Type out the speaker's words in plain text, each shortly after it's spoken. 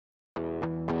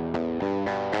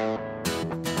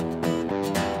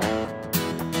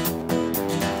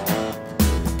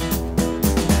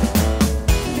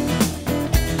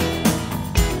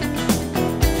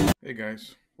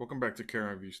guys, welcome back to Care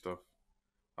Review Stuff.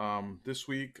 This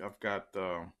week I've got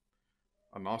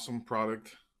an awesome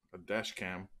product, a dash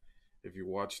cam. If you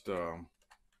watched the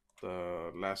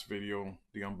last video,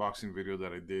 the unboxing video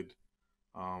that I did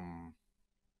um,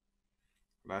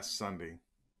 last Sunday,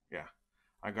 yeah,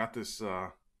 I got this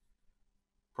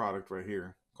product right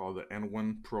here called the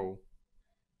N1 Pro,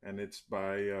 and it's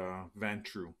by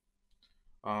Vantrue.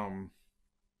 Um,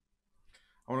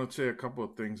 I want to say a couple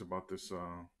of things about this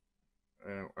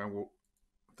and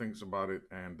things about it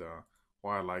and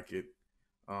why I like it.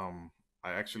 Um,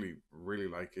 I actually really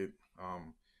like it.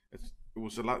 It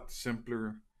was a lot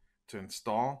simpler to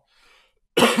install.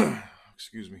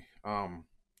 Excuse me.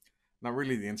 Not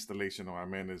really the installation. What I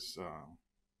meant is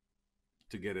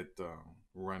to get it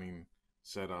running,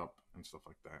 set up, and stuff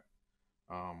like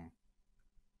that. Um,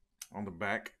 on the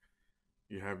back,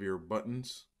 you have your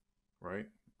buttons, right?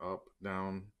 Up,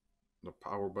 down, the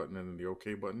power button, and then the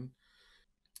OK button.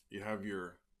 You have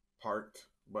your parked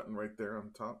button right there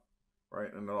on top,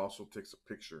 right? And it also takes a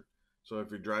picture. So if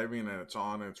you're driving and it's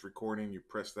on and it's recording, you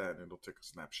press that and it'll take a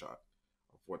snapshot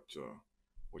of what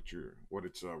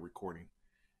it's recording.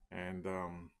 And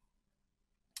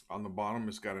on the bottom,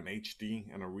 it's got an HD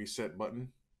and a reset button.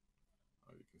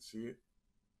 You can see it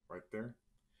right there.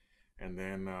 And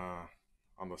then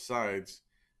on the sides,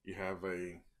 you have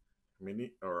a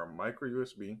mini or a micro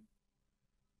USB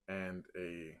and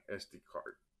a SD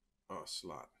card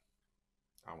slot.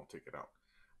 I won't take it out,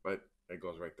 but it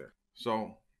goes right there.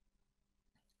 So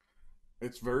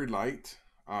it's very light.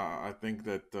 I think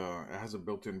that it has a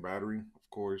built-in battery, of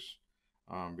course,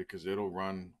 because it'll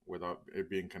run without it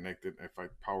being connected. If I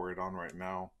power it on right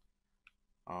now,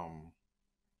 um,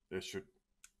 it should.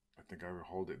 I think I will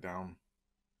hold it down.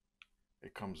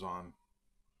 It comes on,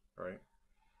 right,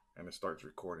 and it starts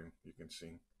recording. You can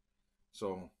see.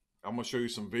 So I'm gonna show you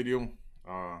some video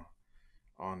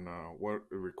on what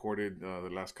it recorded the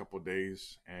last couple of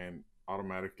days, and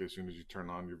automatically as soon as you turn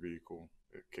on your vehicle,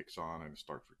 it kicks on and it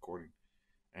starts recording,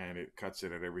 and it cuts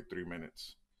it at every 3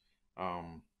 minutes.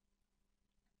 Um,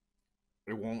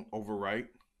 it won't overwrite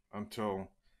until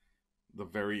the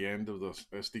very end of the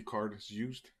SD card is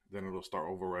used. Then it'll start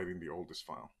overwriting the oldest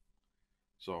file.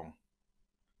 So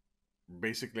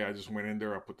basically, I just went in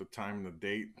there. I put the time and the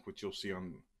date, which you'll see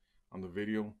on the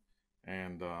video,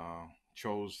 and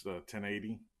chose the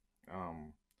 1080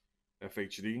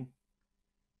 FHD,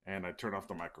 and I turned off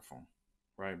the microphone,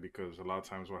 right? Because a lot of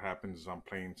times what happens is I'm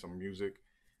playing some music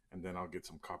and then I'll get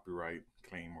some copyright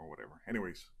claim or whatever.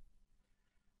 Anyways,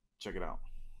 check it out.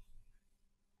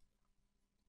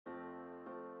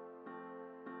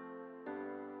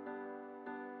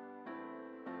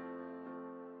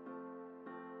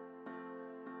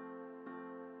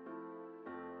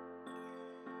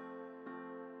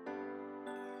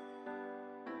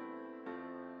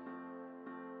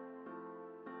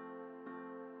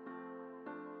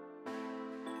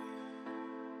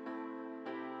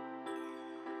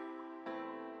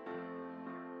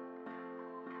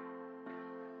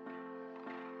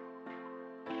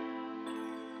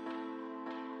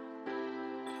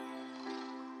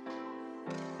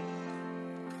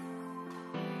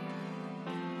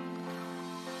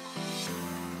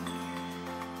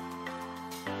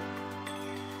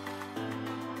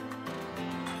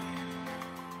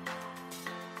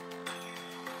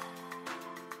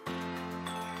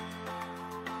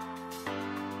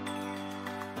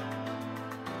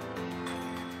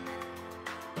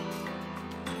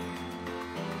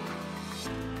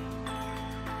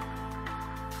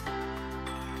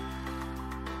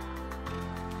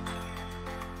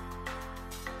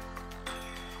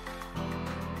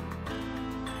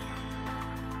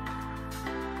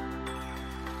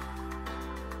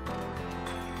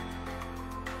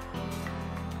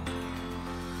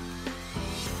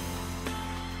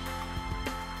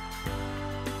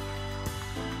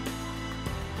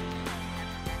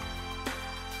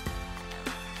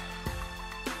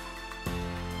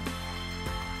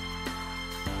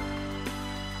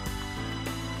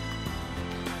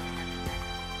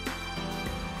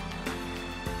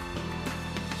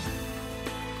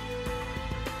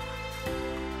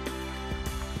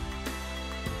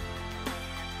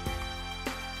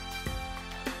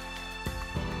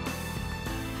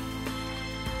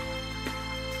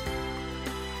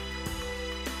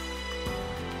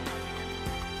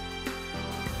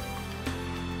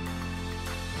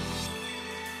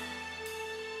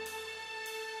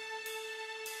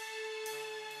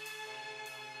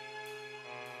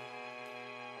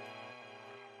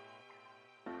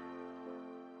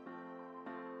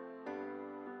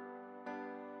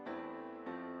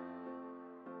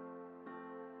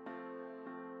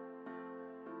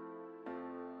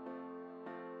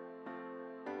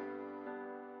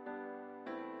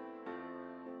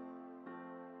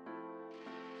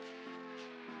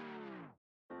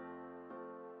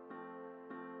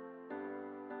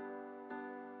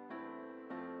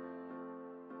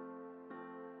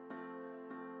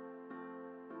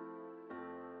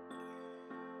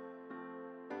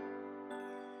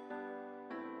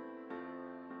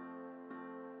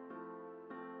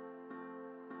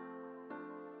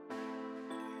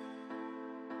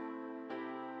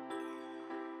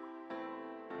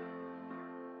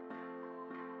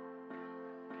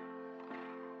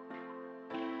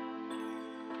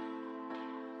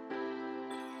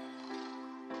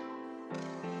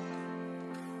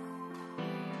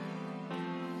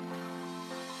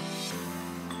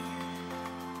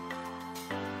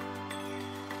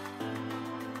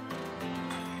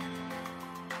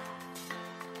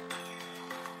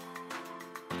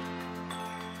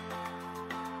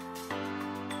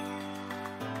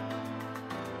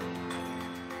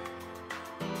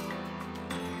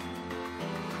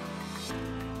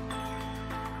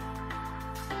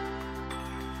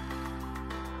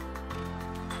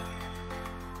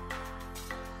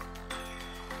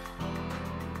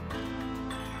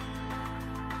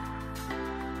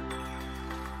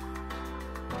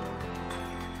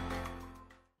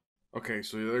 Okay,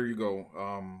 so there you go.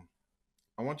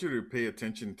 I want you to pay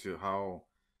attention to how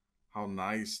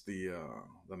nice the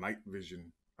night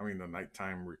vision, I mean the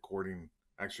nighttime recording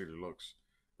actually looks.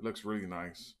 It looks really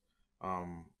nice.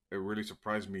 It really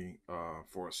surprised me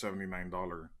for a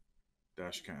 $79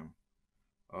 dash cam.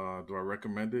 Do I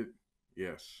recommend it?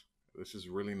 Yes. This is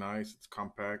really nice. It's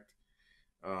compact.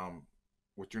 Um,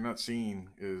 what you're not seeing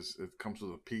is it comes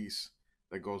with a piece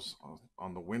that goes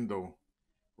on the window,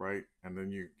 right? And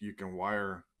then you can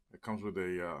wire. It comes with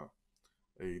a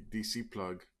DC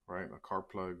plug, right? A car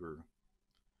plug or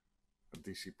a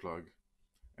DC plug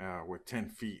with 10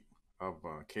 feet of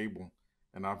cable,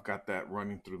 and I've got that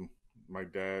running through my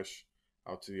dash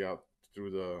out to the out through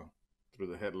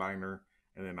the headliner,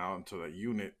 and then out into that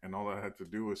unit. And all I had to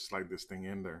do is slide this thing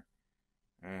in there,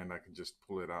 and I can just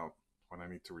pull it out when I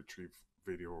need to retrieve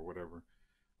video or whatever.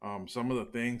 Some of the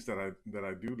things that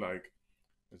I do like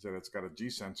is that it's got a G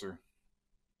sensor,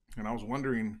 and I was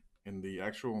wondering in the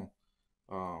actual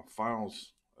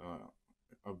files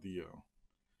of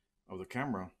the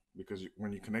camera, because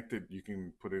when you connect it, you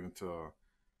can put it into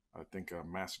I think a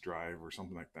mass drive or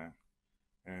something like that,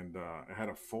 and it had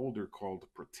a folder called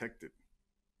protected.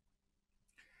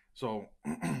 So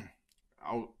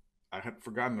I I had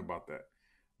forgotten about that,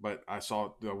 but I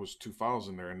saw there was two files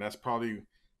in there, and that's probably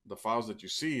the files that you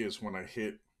see is when I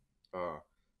hit uh,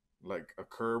 like a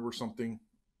curb or something,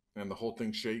 and the whole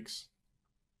thing shakes,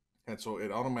 and so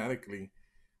it automatically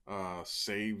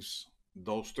saves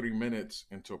those 3 minutes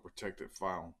into a protected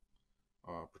file,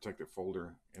 protected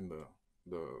folder in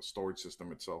the storage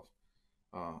system itself.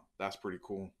 That's pretty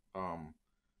cool.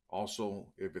 Also,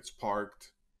 if it's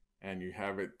parked and you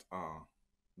have it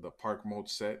the park mode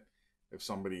set, if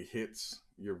somebody hits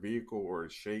your vehicle or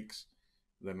it shakes,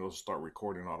 then it'll start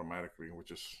recording automatically,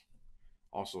 which is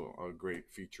also a great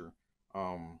feature.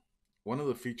 Um, One of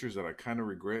the features that I kind of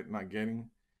regret not getting,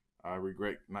 I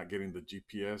regret not getting the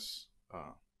GPS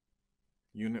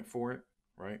unit for it,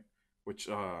 right? Which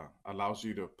allows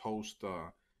you to post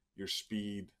your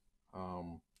speed,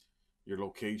 um, your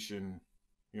location,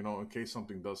 in case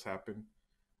something does happen.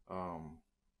 Um,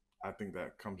 I think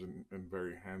that comes in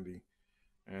very handy.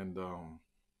 And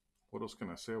what else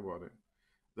can I say about it?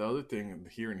 The other thing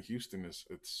here in Houston is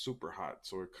it's super hot,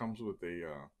 so it comes with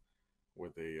a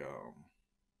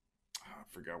I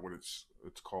forgot what it's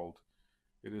called.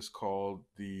 It is called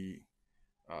the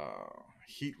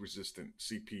heat resistant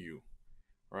CPU,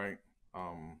 right?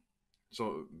 Um,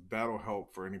 so that'll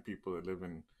help for any people that live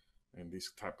in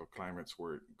these type of climates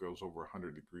where it goes over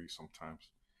 100 degrees sometimes.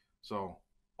 So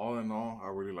all in all, I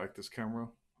really like this camera.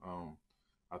 Um,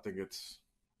 I think it's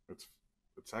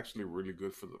it's actually really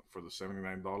good for the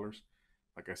 $79.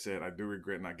 Like I said, I do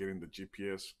regret not getting the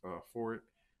GPS for it,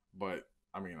 but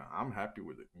I mean I'm happy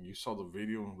with it. And you saw the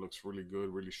video; it looks really good,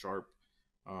 really sharp.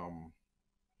 Um,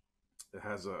 it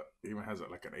has a even has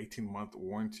like an 18-month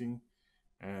warranty,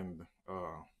 and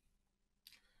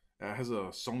it has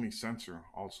a Sony sensor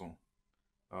also.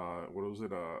 What was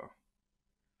it?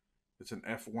 It's an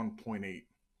f1.8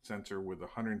 sensor with a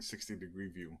 160-degree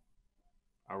view.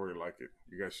 I really like it.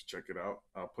 You guys should check it out.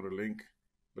 I'll put a link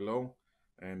below,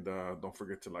 and don't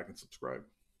forget to like and subscribe.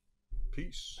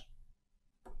 Peace.